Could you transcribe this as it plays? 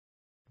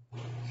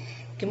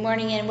Good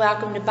morning and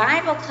welcome to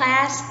Bible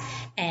class.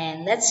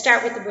 And let's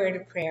start with the word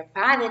of prayer.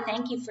 Father,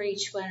 thank you for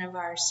each one of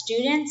our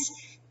students.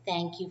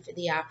 Thank you for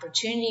the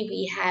opportunity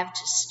we have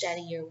to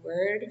study your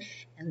word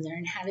and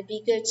learn how to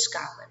be good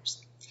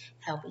scholars.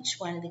 Help each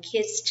one of the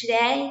kids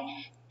today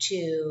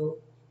to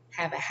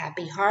have a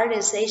happy heart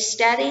as they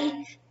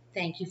study.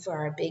 Thank you for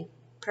our big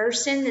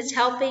person that's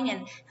helping,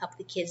 and help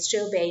the kids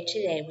to obey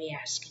today, we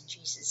ask in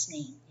Jesus'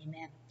 name.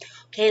 Amen.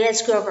 Okay,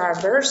 let's go over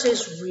our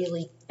verses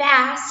really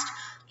fast.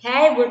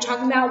 Okay, we're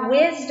talking about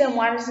wisdom.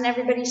 Why doesn't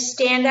everybody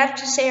stand up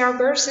to say our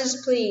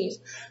verses, please?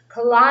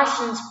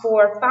 Colossians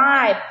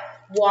 4:5.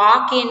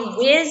 Walk in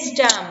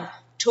wisdom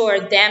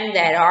toward them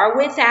that are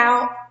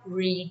without,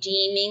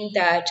 redeeming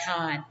the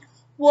time.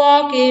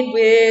 Walk in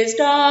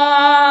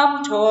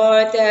wisdom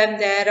toward them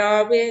that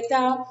are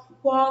without.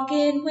 Walk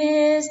in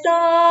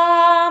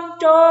wisdom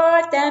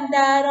toward them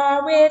that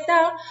are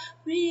without,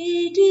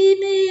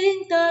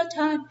 redeeming the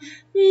time,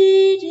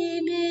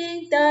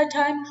 redeeming the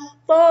time.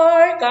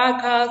 For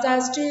God calls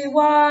us to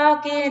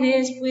walk in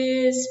His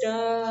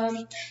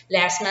wisdom.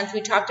 Last month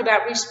we talked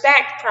about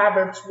respect,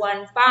 Proverbs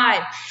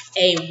 1:5.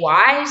 A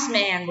wise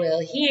man will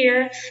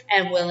hear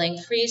and will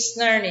increase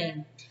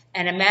learning,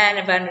 and a man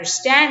of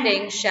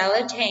understanding shall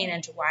attain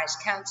unto wise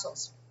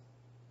counsels.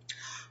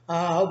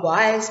 A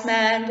wise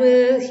man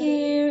will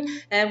hear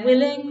and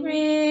will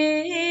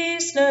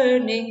increase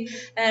learning,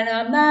 and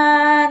a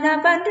man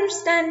of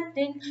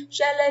understanding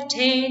shall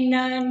attain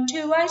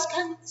unto wise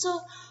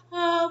counsel.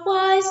 A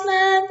wise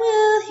man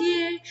will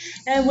hear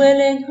and will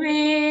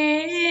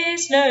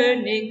increase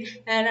learning,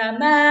 and a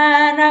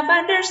man of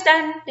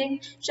understanding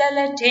shall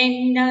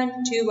attain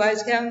unto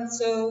wise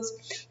counsels.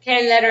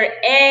 Okay, letter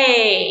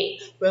A,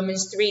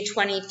 Romans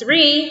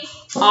 3:23.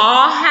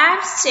 All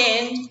have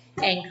sinned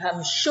and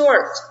come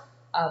short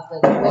of the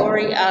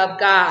glory of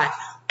God.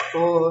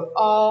 For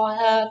all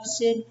have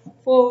sinned,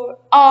 for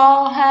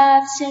all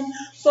have sinned,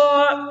 for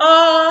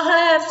all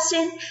have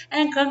sinned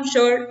and come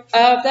short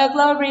of the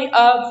glory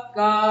of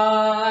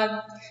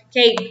God.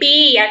 Okay,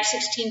 B, Acts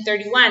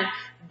 16:31.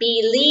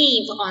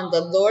 Believe on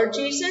the Lord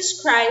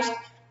Jesus Christ,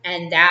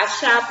 and thou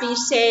shalt be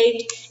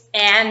saved,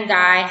 and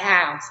thy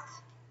house.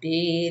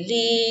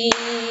 Believe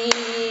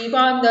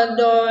on the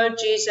Lord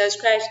Jesus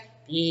Christ.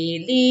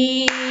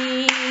 Believe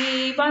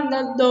on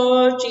the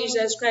Lord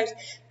Jesus Christ.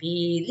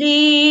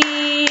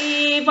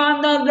 Believe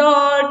on the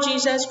Lord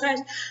Jesus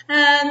Christ,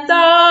 and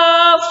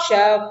thou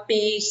shalt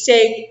be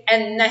saved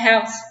in the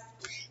house.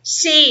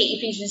 C,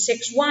 Ephesians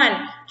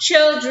 6:1.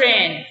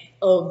 Children,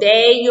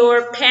 obey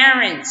your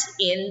parents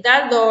in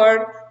the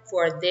Lord,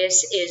 for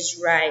this is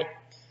right.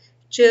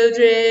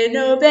 Children,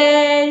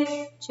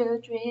 obey.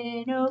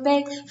 Children,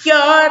 obey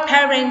your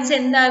parents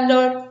in the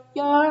Lord.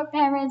 Your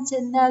parents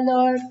in the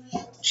Lord.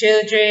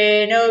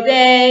 Children,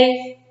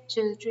 obey.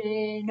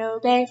 Children,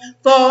 obey.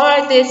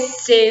 For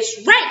this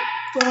is right.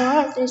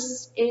 For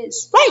this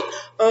is right.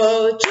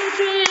 Oh,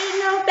 children,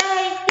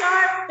 obey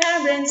your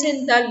parents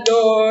in the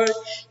Lord.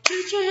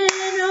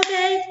 Children,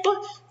 obey. For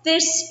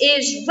this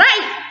is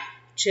right.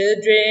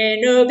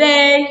 Children,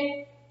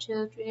 obey.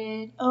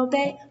 Children,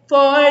 obey.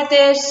 For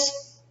this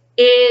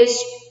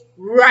is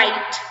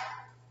right.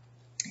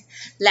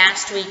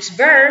 Last week's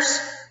verse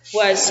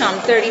was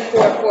Psalm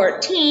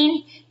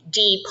 34:14.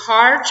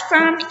 Depart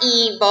from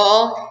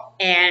evil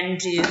and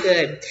do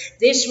good.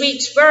 This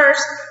week's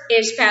verse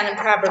is found in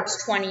Proverbs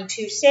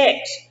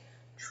 22:6.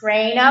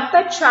 Train up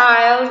a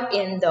child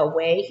in the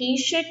way he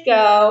should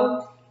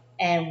go,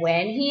 and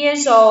when he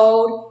is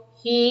old,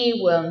 he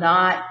will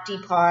not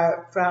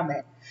depart from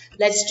it.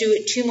 Let's do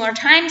it 2 more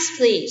times,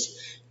 please.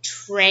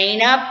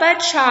 Train up a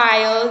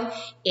child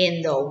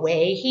in the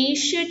way he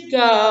should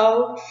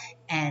go,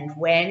 and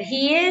when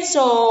he is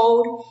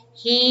old,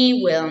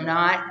 he will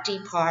not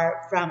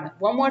depart from it.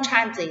 1 more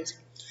time, please.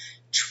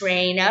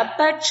 Train up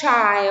a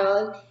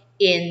child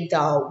in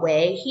the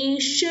way he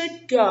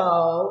should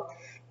go,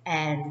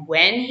 and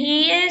when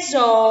he is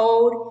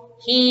old,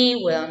 he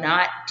will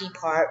not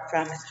depart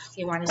from it.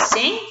 You want to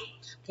sing?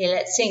 Okay,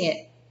 let's sing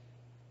it.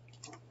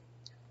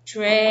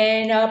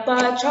 Train up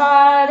a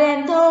child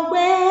in the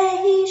way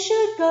he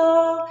should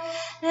go,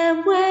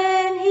 and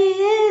when he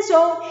is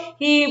old,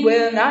 he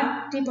will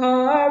not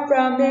depart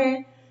from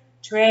it.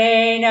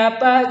 Train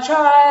up a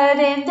child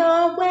in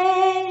the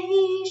way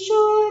he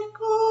should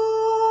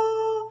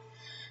go,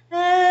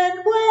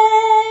 and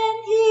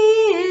when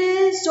he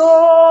is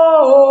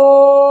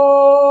old,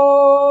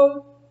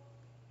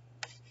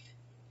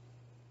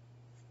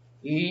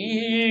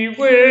 he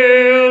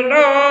will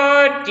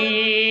not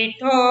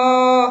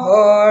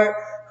depart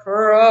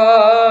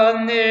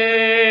from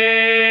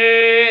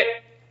it.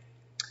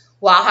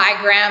 Well, hi,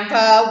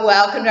 Grandpa.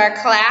 Welcome to our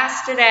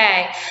class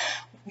today.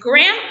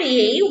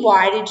 Grampy,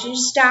 why did you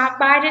stop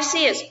by to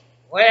see us?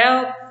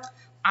 Well,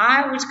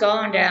 I was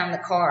going down the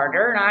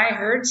corridor and I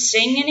heard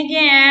singing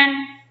again.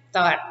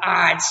 Thought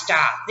I'd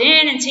stop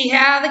in and see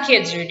how the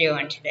kids are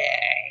doing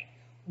today.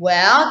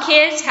 Well,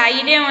 kids, how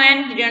you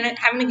doing?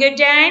 Having a good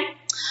day?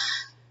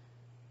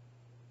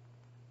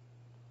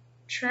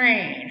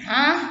 Train,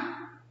 huh?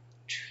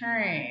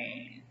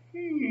 Train.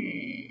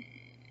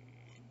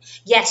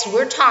 Yes,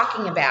 we're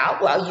talking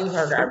about, well, you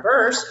heard our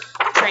verse,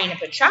 train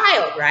up a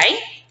child, right?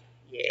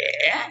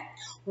 Yeah.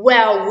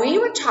 Well, we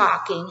were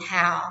talking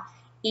how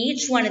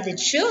each one of the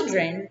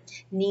children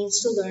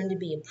needs to learn to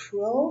be a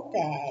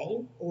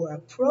prophet or a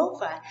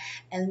prophet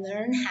and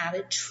learn how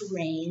to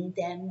train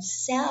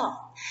themselves.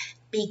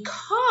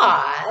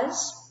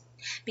 Because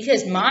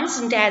moms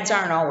and dads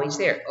aren't always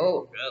there.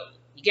 Oh, no.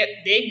 You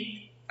get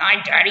big.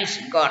 My daddy's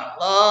gone a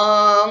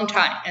long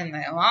time. And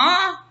my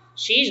mom,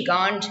 she's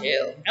gone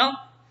too. Nope.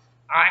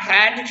 I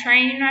had to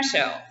train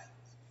myself.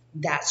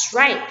 That's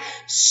right.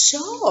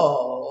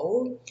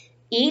 So,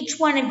 each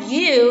one of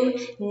you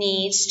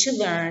needs to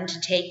learn to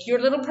take your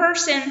little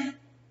person,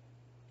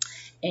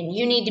 and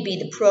you need to be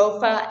the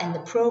prophet and the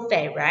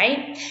prophet,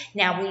 right?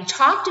 Now, we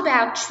talked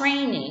about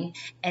training,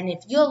 and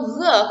if you'll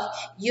look,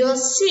 you'll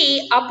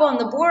see up on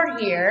the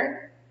board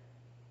here,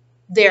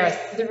 there are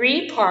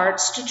 3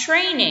 parts to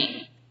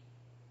training.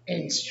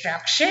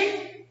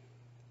 Instruction,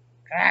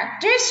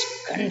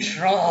 practice,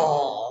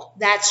 control.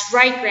 That's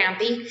right,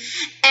 Grampy.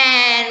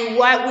 And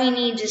what we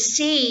need to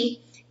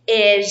see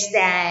is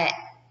that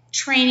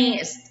training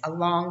is a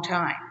long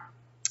time.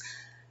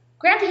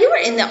 Grampy,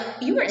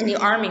 you were in the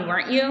Army,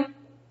 weren't you?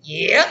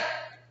 Yep,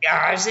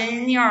 I was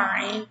in the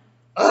Army.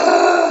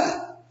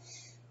 Ugh.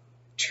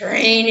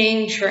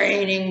 Training.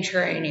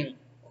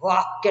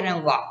 Walking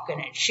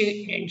and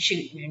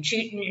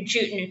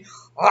shooting.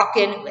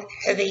 Walking with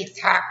heavy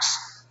packs.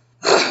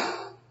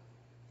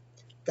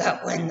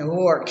 But when the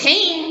war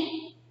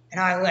came and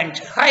I went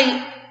to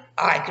fight,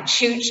 I could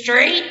shoot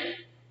straight.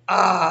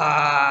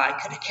 I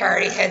could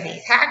carry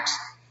heavy packs,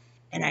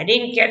 and I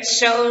didn't get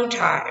so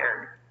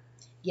tired.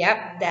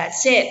 Yep,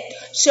 that's it.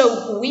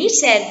 So we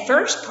said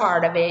first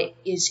part of it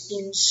is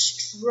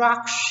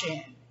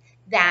instruction.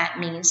 That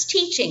means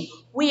teaching.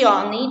 We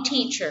all need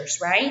teachers,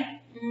 right?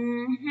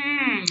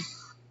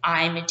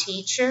 I'm a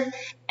teacher,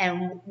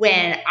 and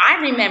I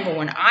remember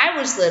when I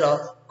was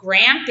little,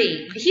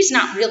 Grampy, he's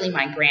not really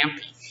my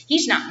Grampy.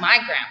 He's not my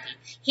Grampy.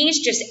 He's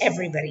just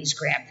everybody's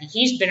Grampy.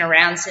 He's been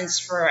around since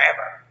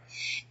forever.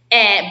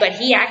 But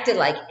he acted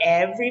like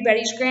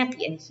everybody's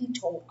Grampy, and he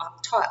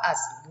taught us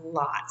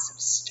lots of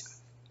stuff.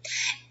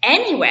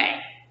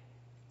 Anyway,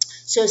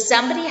 so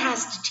somebody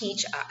has to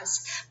teach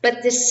us.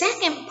 But the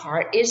second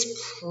part is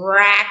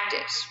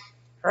practice.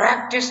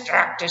 Practice.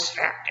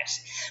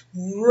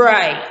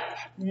 Right.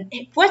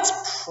 What's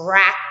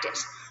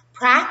practice?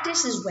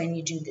 Practice is when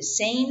you do the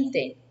same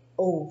thing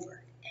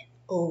over and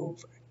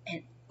over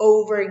and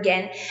over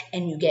again,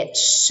 and you get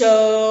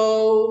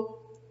so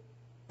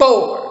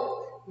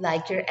bored,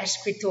 like your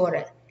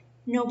escritora.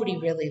 Nobody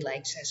really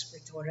likes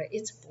escritora.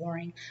 It's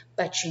boring,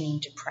 but you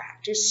need to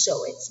practice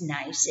so it's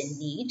nice and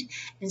neat,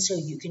 and so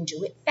you can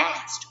do it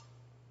fast.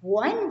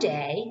 One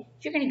day,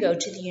 you're going to go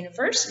to the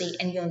university,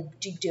 and you'll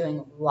be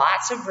doing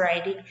lots of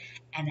writing,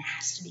 and it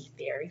has to be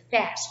very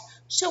fast.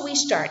 So we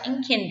start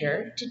in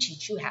kinder to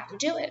teach you how to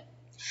do it.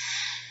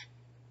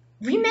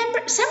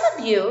 Remember, some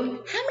of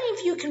you, how many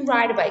of you can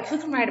ride a bike? Who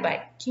can ride a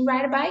bike? Can you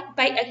ride a bike?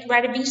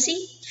 Ride a BC?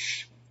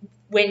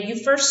 When you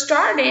first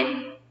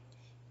started,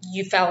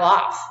 you fell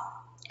off.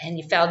 And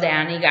you fell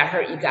down, and you got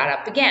hurt, you got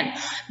up again.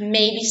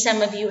 Maybe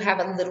some of you have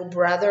a little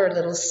brother or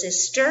little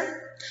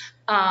sister.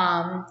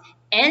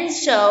 And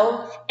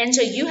so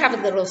you have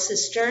a little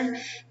sister.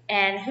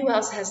 And who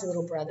else has a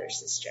little brother or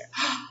sister?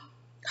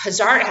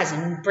 Hazard has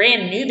a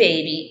brand new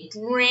baby,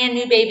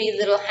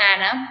 little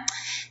Hannah.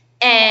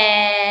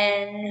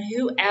 And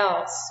who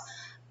else?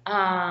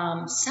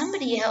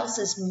 Somebody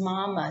else's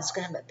mama is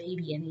going to have a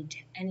baby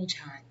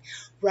anytime,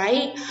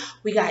 right?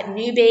 We got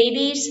new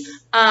babies.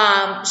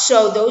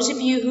 So those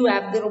of you who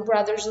have little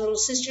brothers, little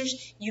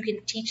sisters, you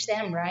can teach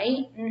them,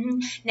 right?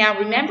 Now,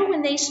 remember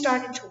when they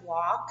started to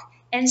walk?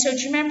 And so do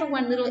you remember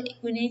when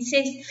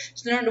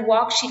Eunice learned to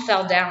walk, she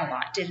fell down a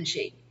lot, didn't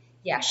she?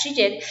 Yeah, she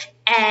did.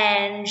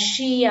 And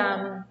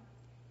you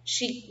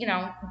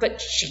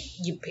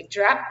picked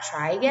her up,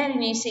 try again.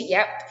 And you say,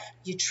 yep,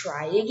 you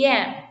try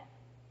again.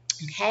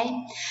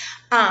 Okay?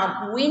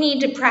 We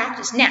need to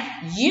practice. Now,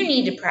 you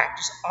need to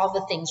practice all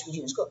the things we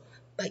do in school,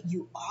 but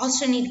you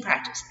also need to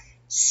practice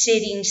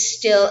sitting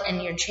still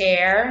in your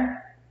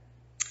chair,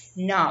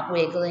 not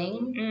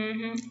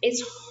wiggling.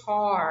 It's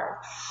hard.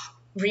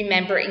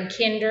 Remember, in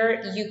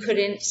kinder, you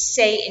couldn't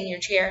stay in your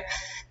chair.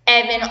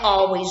 Evan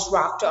always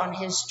rocked on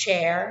his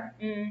chair.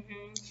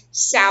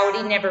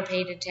 Saudi never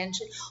paid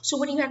attention. So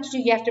what do you have to do?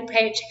 You have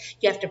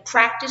to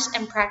practice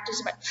and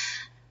practice.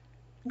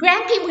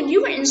 Grampy, when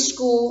you were in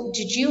school,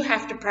 did you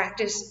have to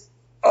practice?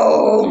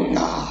 Oh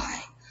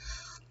my!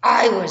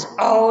 I was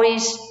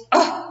always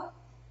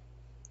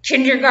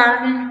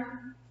kindergarten.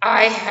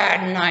 I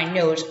had my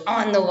nose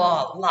on the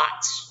wall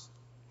lots.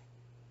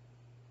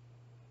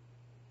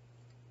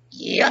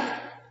 Yep.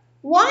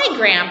 Why,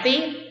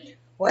 Grampy?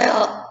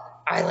 Well,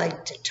 I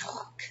like to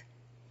talk,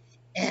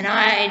 and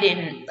I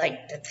didn't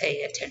like to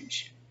pay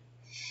attention.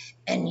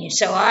 And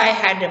so I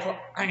had to put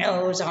my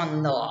nose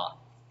on the wall.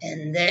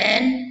 And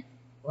then,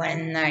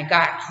 when I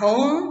got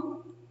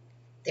home,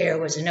 there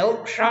was a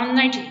note from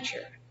my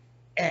teacher.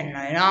 And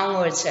my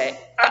mom would say,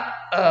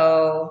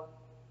 uh-oh,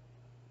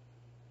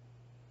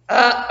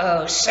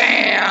 uh-oh,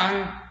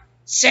 Sam,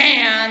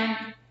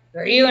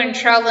 are you in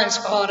trouble in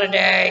school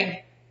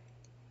today?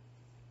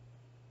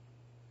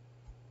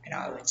 And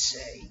I would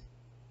say,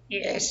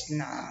 yes,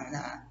 no,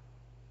 no.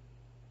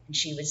 And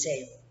she would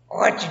say,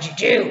 what did you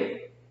do?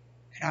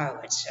 And I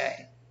would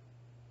say,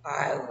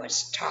 I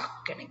was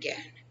talking again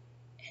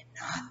and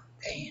not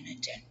paying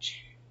attention.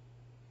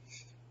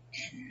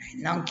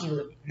 And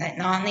my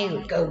Nani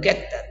would go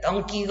get the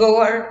donkey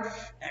gourd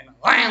and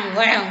wham,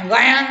 wham,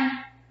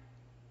 wham.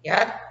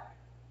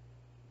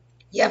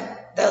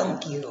 Yep,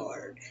 donkey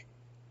gourd.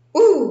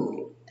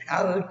 Ooh, and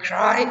I would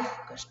cry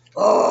because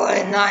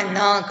boy,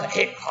 Nana could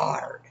hit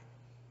hard.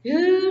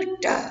 Ooh,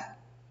 duh.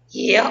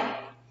 Yep.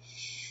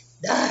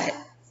 But I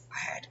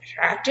had to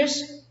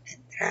practice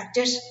and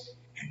practice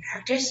and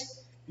practice.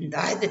 And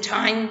by the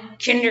time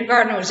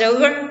kindergarten was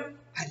over,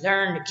 I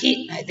learned to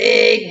keep my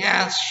big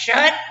mouth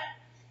shut.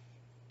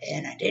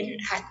 And I didn't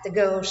have to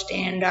go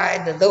stand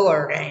by the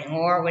door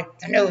anymore with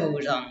the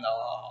nose on the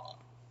wall.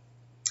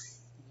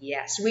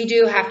 Yes, we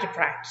do have to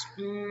practice.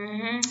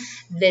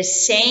 The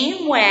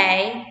same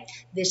way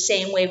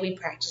we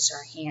practice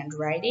our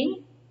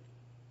handwriting.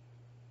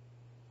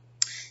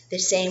 The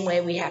same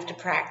way we have to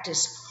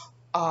practice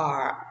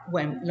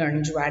when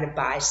learning to ride a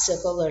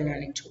bicycle or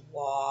learning to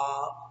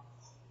walk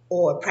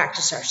or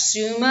practice our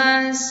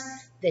sumas.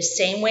 The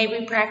same way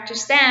we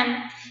practice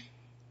them,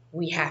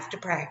 we have to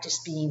practice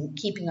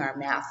keeping our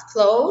mouth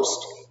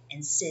closed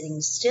and sitting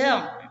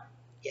still.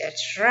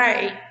 That's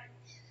right.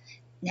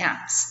 Now,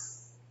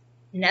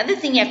 another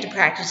thing you have to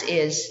practice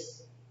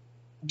is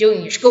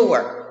doing your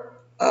schoolwork.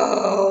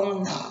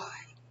 Oh, no.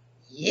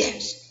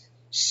 Yes,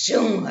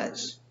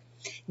 sumas.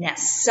 Now,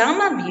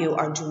 some of you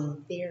are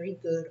doing very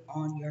good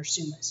on your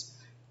sumas.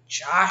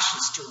 Josh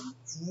is doing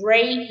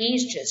great.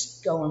 He's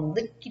just going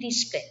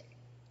lickety-split.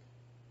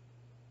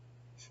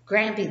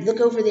 Grampy, look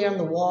over there on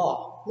the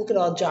wall. Look at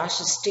all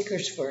Josh's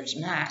stickers for his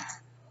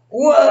math.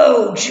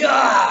 Whoa,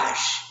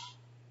 Josh!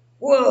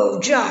 Whoa,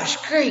 Josh,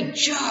 great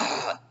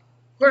job.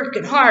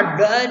 Working hard,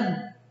 bud.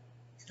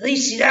 At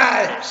least he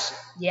does.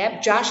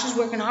 Yep, Josh is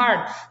working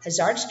hard.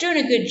 Hazard's doing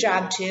a good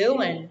job,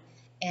 too.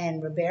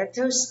 And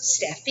Roberto's,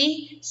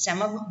 Steffi,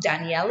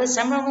 Daniela,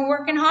 some of them are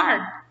working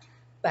hard.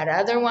 But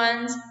other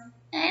ones,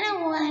 I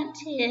don't want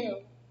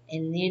to.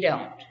 And you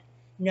don't.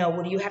 No,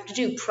 what do you have to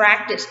do?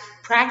 Practice.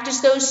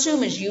 Practice those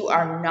sumas. You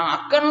are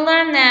not going to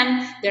learn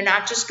them. They're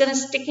not just going to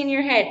stick in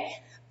your head.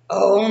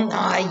 Oh,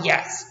 my,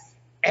 yes.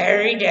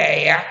 Every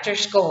day after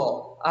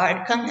school,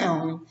 I'd come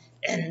home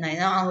and my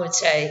mom would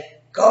say,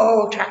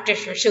 go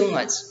practice your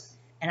sumas.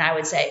 And I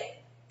would say,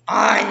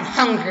 I'm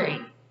hungry.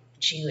 And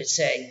she would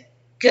say,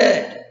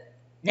 good.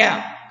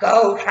 Now,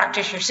 go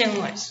practice your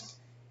sumas.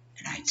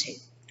 And I'd say,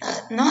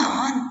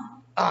 no,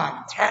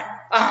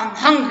 I'm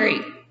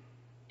hungry.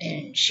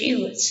 And she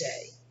would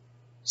say,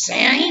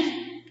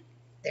 Sammy,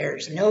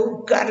 there's no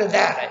gut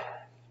about it.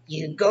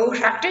 You go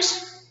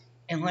practice,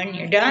 and when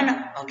you're done,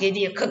 I'll give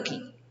you a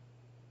cookie.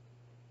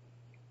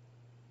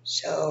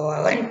 So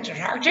I went to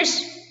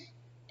practice,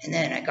 and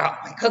then I got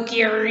my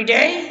cookie every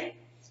day.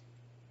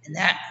 And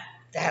that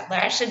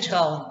lasted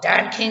until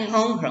Dad came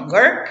home from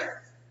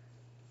work.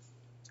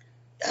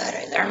 That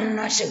I learned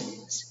my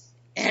sumas,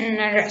 and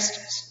my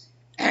restas,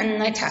 and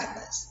my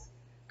tablas.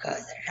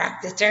 Because I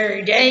practiced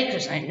every day,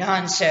 because my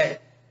non said,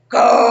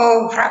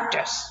 go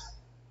practice.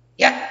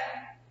 Yep,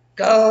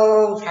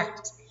 go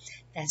practice.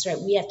 That's right,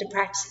 we have to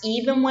practice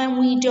even when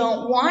we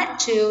don't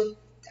want to.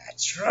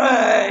 That's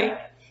right.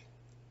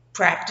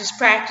 Practice,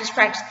 practice,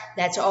 practice.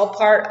 That's all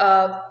part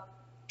of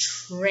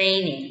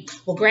training.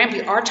 Well,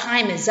 Grampy, our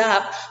time is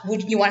up.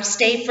 Would you want to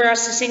stay for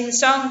us to sing the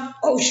song?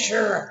 Oh,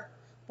 sure.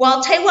 Well,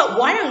 I'll tell you what,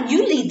 why don't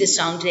you lead the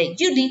song today?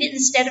 You lead it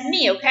instead of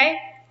me, okay?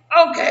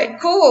 Okay,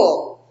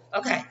 cool.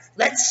 Okay,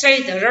 let's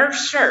say the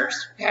verse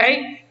first,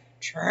 okay?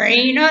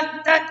 Train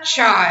up the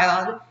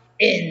child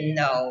in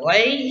the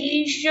way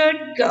he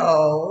should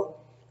go,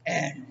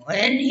 and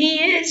when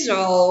he is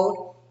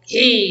old,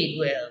 he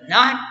will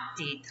not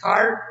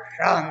depart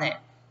from it.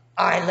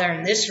 I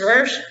learned this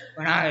verse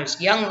when I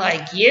was young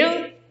like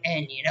you,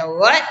 and you know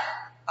what?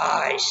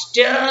 I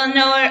still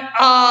know it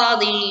all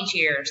these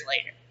years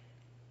later.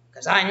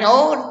 Because I'm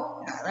old,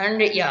 and I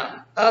learned it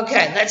young.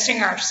 Okay, let's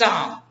sing our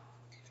song.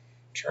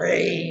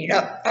 Train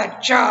up a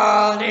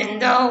child in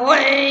the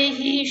way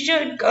he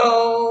should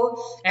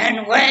go,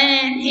 and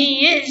when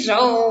he is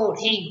old,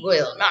 he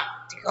will not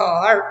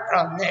depart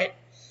from it.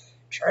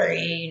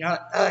 Train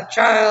up a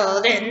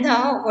child in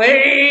the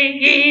way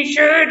he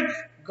should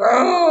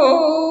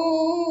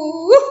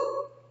go,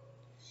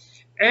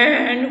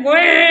 and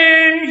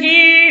when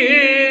he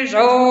is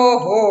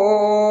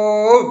old,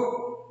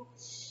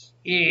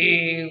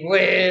 he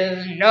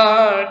will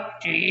not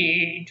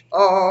depart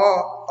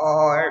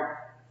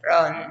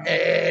from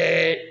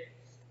it.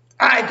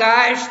 Hi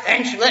guys,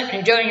 thanks for letting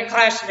me join your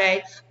class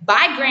today.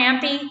 Bye,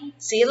 Grampy.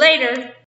 See you later.